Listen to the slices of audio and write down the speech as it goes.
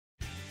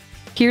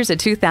Here's a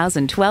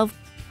 2012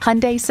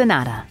 Hyundai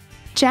Sonata.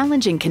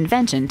 Challenging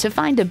convention to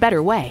find a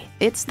better way,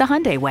 it's the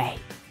Hyundai way.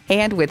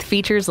 And with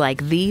features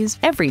like these,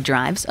 every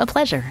drive's a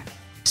pleasure.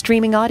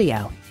 Streaming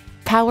audio,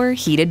 power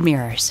heated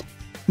mirrors,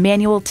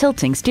 manual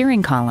tilting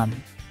steering column,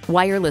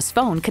 wireless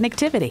phone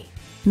connectivity,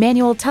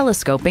 manual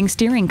telescoping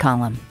steering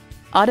column,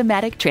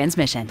 automatic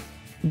transmission,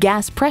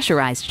 gas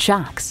pressurized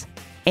shocks,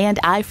 and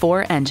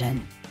i4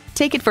 engine.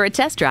 Take it for a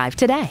test drive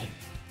today.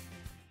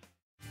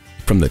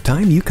 From the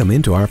time you come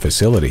into our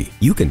facility,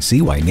 you can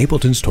see why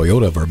Napleton's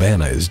Toyota of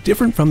Urbana is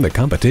different from the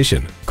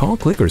competition. Call,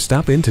 click, or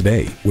stop in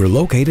today. We're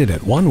located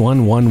at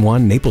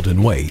 1111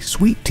 Napleton Way,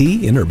 Suite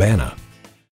T in Urbana.